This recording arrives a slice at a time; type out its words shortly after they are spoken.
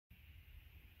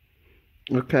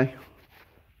Okay.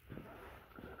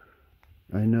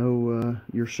 I know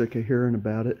you're sick of hearing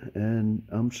about it, and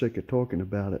I'm sick of talking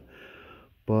about it.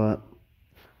 But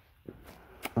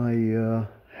I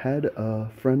had a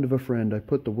friend of a friend. I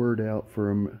put the word out for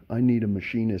him. I need a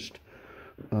machinist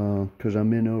because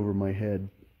I'm in over my head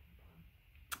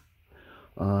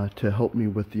to help me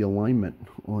with the alignment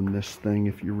on this thing.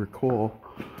 If you recall,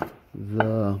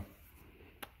 the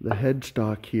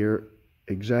headstock here,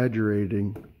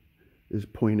 exaggerating, is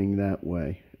pointing that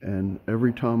way. And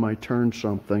every time I turn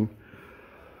something,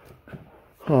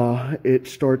 it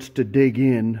starts to dig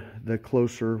in the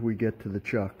closer we get to the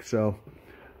chuck. So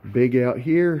big out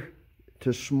here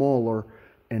to smaller,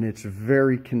 and it's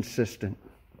very consistent.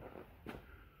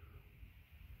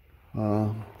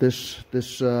 This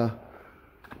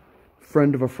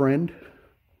friend of a friend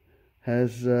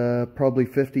has probably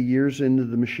 50 years into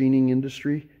the machining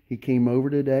industry. He came over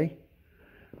today.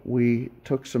 We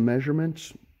took some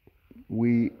measurements.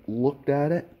 We looked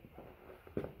at it,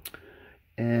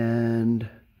 and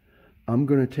I'm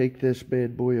going to take this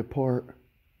bad boy apart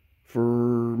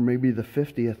for maybe the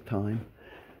 50th time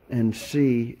and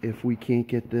see if we can't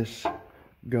get this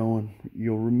going.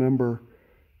 You'll remember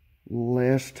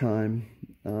last time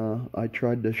I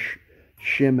tried to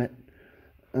shim it,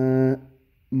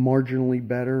 marginally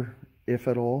better, if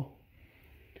at all.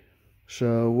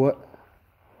 So what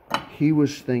he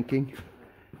was thinking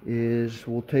is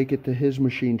we'll take it to his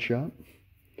machine shop,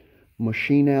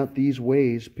 machine out these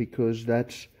ways, because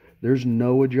there's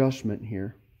no adjustment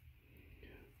here.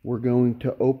 We're going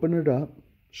to open it up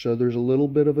so there's a little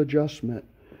bit of adjustment,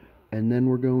 and then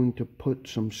we're going to put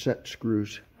some set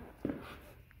screws,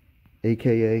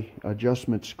 aka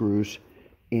adjustment screws,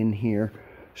 in here.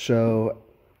 So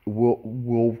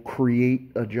we'll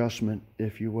create adjustment,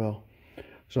 if you will.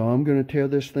 So I'm going to tear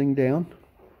this thing down,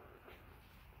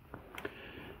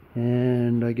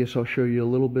 and I guess I'll show you a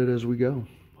little bit as we go.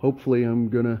 Hopefully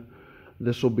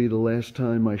this will be the last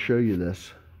time I show you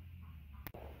this.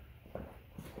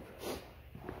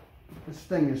 This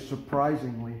thing is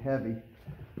surprisingly heavy.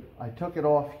 I took it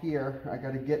off here. I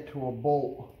got to get to a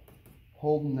bolt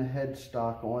holding the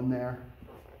headstock on there.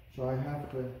 So I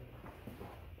have to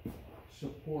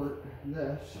support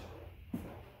this.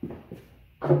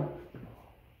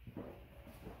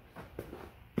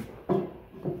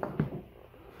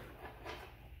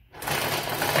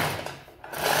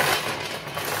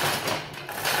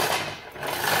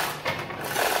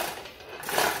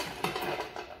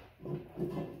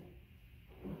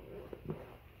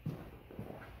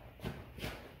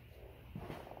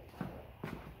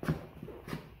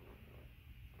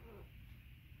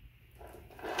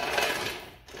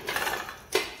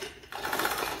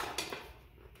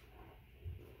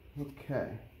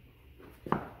 Okay.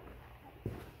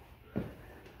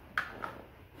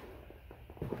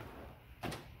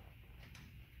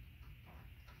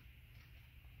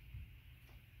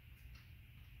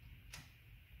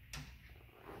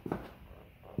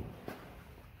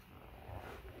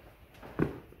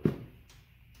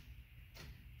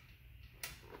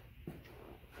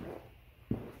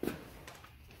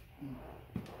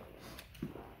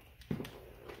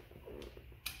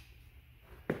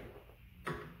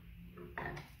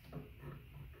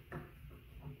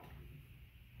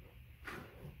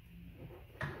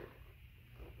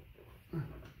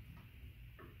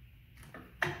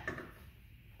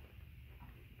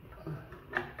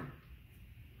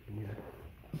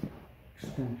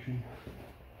 Extension.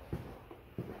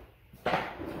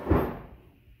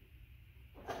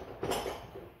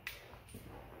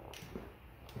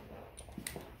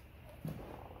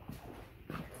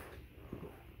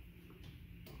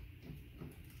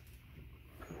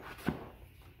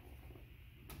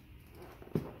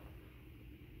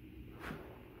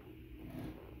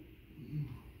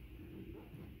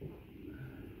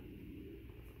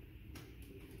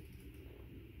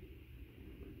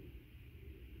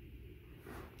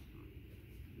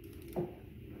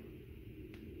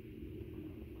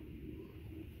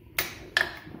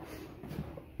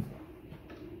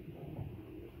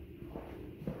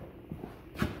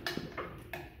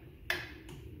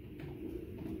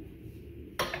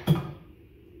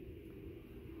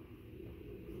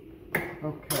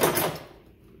 Okay.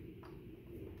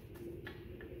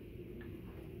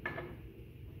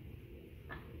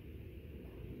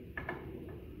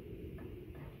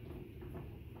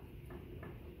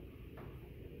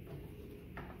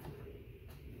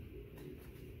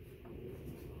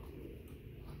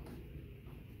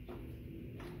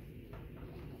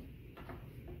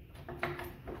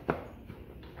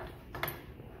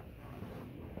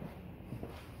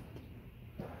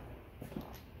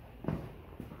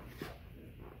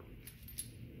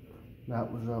 That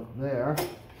was up there.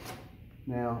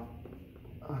 Now,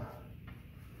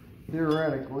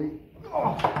 theoretically,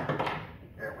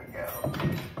 there we go.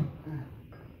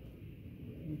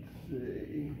 Let's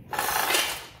see.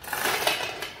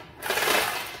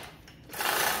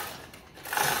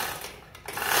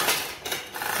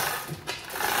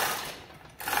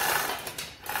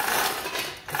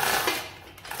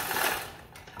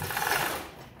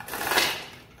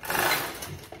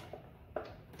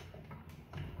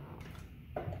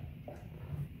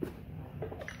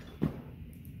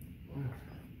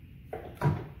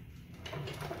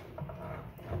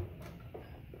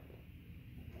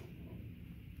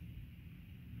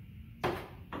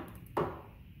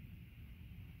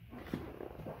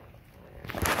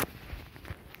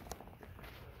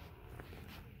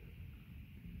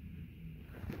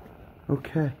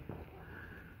 Okay.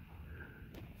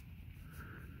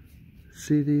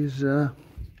 See these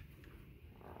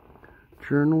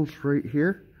journals right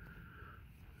here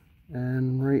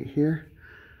and right here?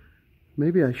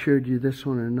 Maybe I showed you this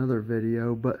one in another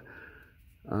video, but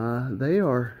they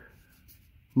are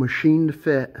machined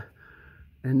fit,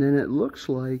 and then it looks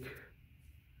like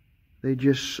they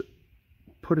just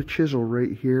put a chisel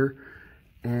right here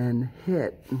and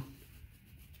hit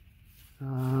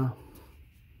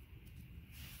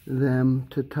them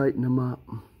to tighten them up.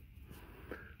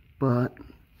 But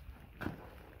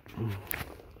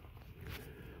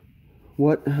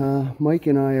what Mike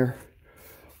and I are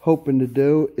hoping to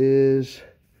do is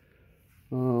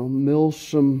mill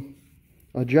some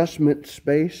adjustment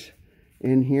space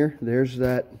in here. There's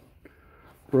that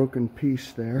broken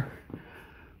piece there.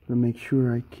 I'll make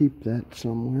sure I keep that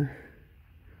somewhere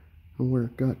and where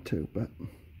it got to, but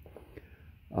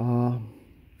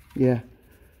yeah,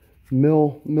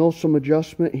 mill some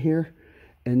adjustment here,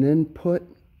 and then put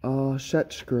a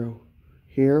set screw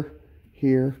here,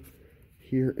 here,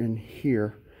 here, and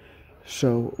here,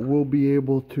 so we'll be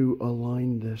able to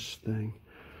align this thing.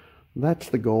 That's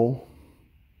the goal.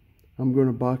 I'm going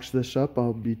to box this up.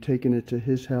 I'll be taking it to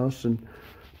his house and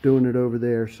doing it over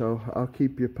there, so I'll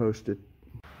keep you posted.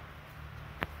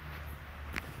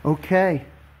 Okay,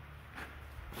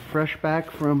 fresh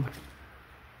back from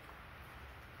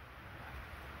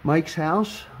Mike's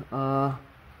house.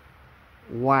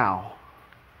 Wow,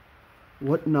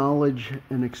 what knowledge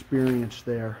and experience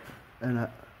there, and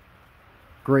a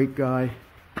great guy.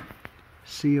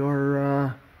 See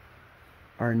our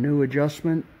new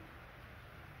adjustment.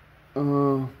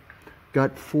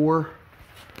 Got four,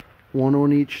 one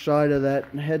on each side of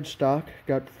that headstock.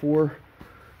 Got four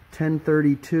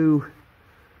 1032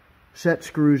 set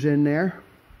screws in there.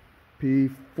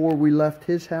 Before we left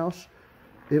his house,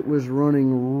 it was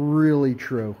running really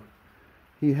true.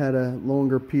 He had a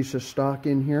longer piece of stock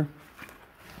in here.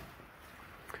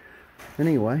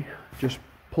 Anyway, just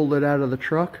pulled it out of the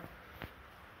truck.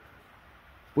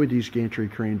 Boy, these gantry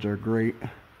cranes are great.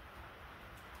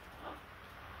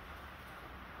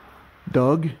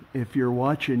 Doug, if you're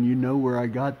watching, you know where I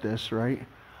got this, right?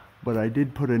 But I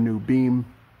did put a new beam,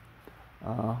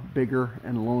 bigger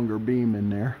and longer beam in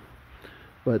there.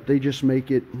 But they just make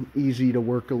it easy to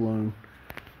work alone.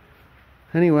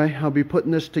 Anyway, I'll be putting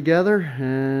this together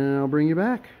and I'll bring you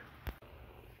back.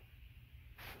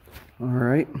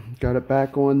 Alright, got it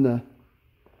back on the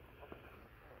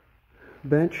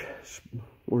bench,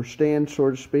 or stand,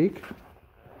 so to speak.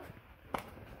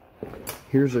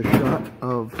 Here's a shot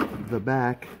of the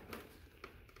back.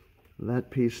 That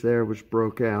piece there was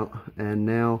broke out, and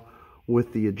now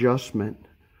with the adjustment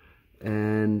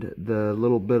and the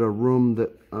little bit of room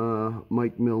that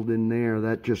Mike milled in there,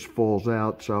 that just falls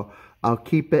out. So I'll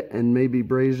keep it and maybe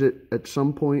braze it at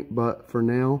some point, but for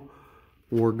now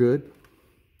we're good.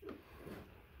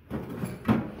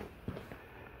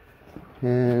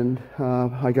 And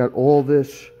I got all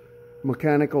this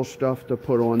mechanical stuff to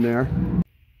put on there,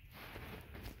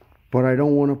 but I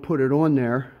don't want to put it on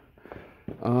there.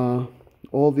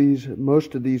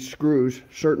 Most of these screws,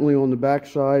 certainly on the back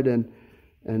side and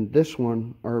this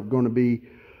one, are going to be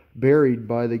buried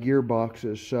by the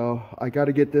gearboxes. So I got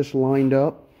to get this lined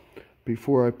up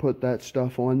before I put that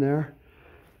stuff on there.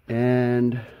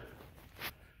 And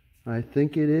I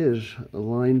think it is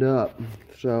lined up.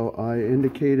 So I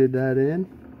indicated that in.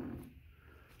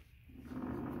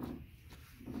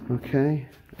 Okay,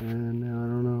 and now I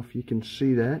don't know if you can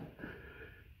see that.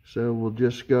 So we'll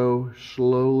just go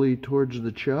slowly towards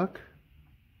the chuck.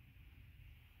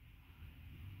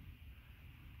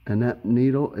 And that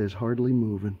needle is hardly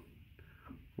moving.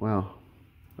 Wow.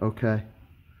 Okay.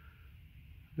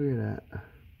 Look at that.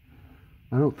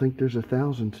 I don't think there's a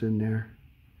thousandths in there.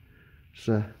 It's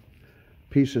a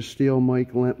piece of steel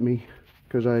Mike lent me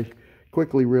because I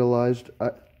quickly realized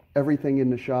everything in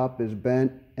the shop is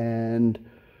bent and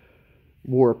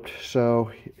warped.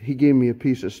 So he gave me a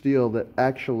piece of steel that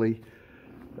actually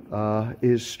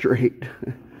is straight.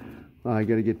 I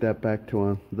got to get that back to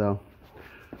him though.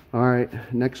 All right,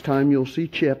 next time you'll see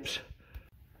chips.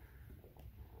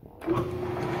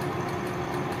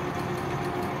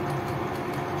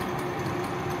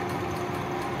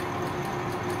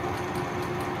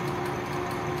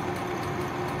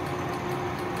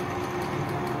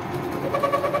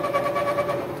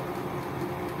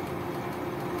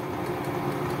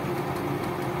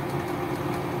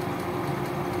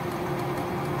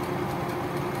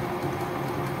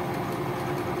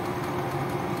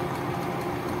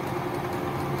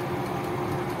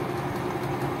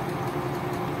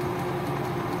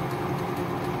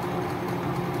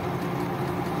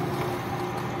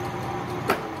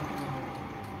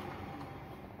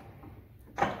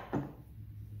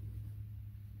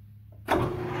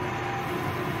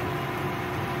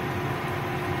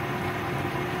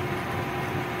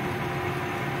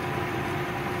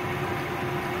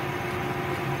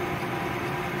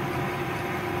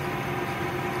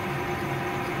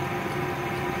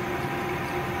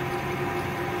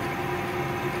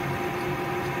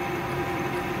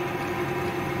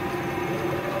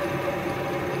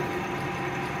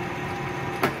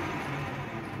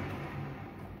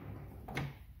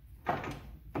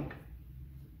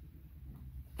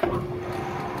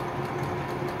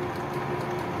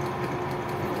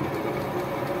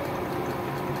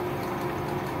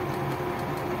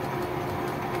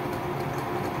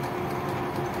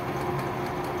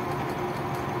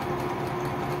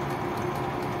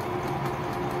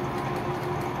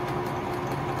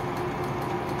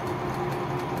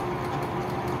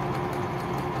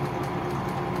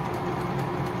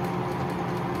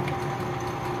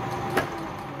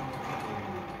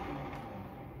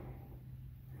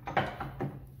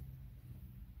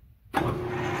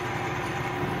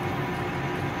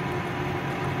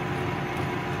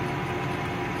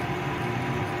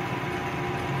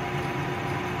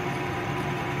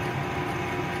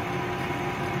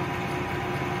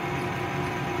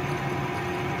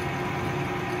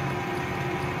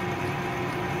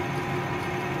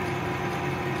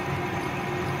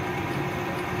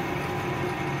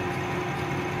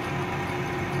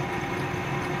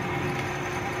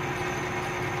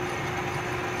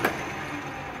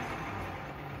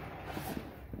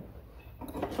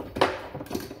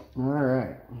 All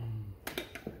right.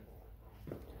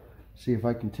 See if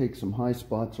I can take some high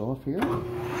spots off here,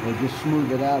 or just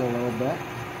smooth it out a little bit.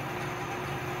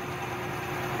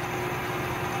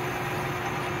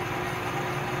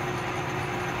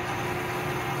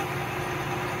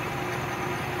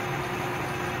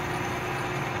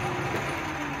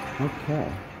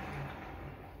 Okay.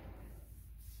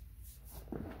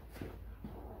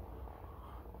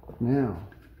 Now,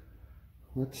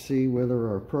 let's see whether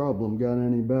our problem got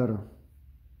any better.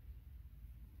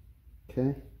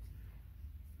 Okay.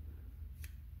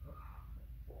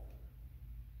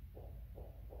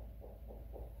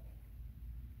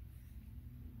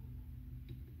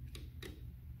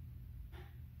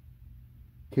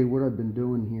 Okay, what I've been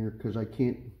doing here, because I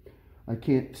can't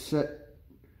set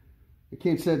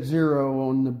zero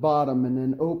on the bottom and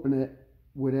then open it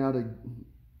without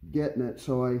getting it.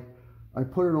 So I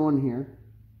put it on here,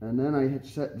 and then I hit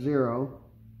set 0.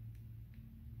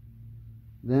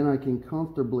 Then I can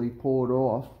comfortably pull it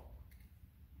off.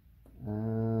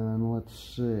 And let's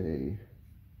see.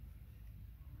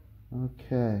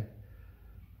 Okay.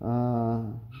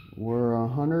 We're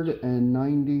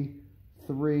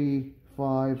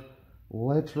 193.5.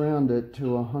 Let's round it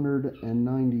to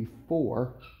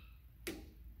 194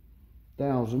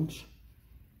 thousandths.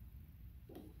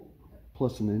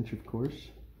 Plus an inch, of course.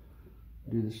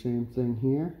 Do the same thing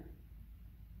here.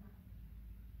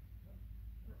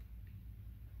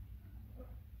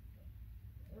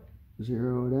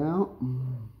 Zero it out.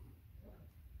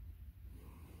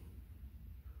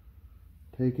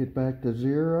 Take it back to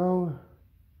 0.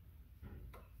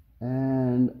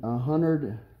 And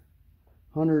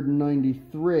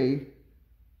 193,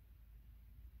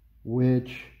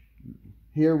 which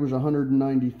here was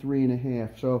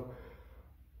 193.5. So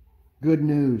good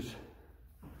news.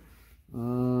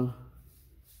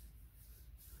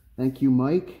 Thank you,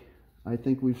 Mike. I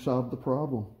think we've solved the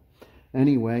problem.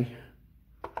 Anyway,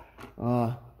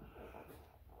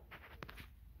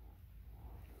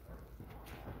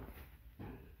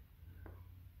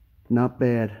 not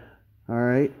bad. All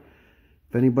right.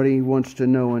 If anybody wants to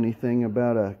know anything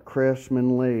about a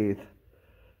Craftsman lathe,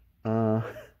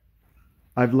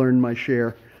 I've learned my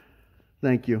share.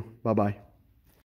 Thank you. Bye-bye.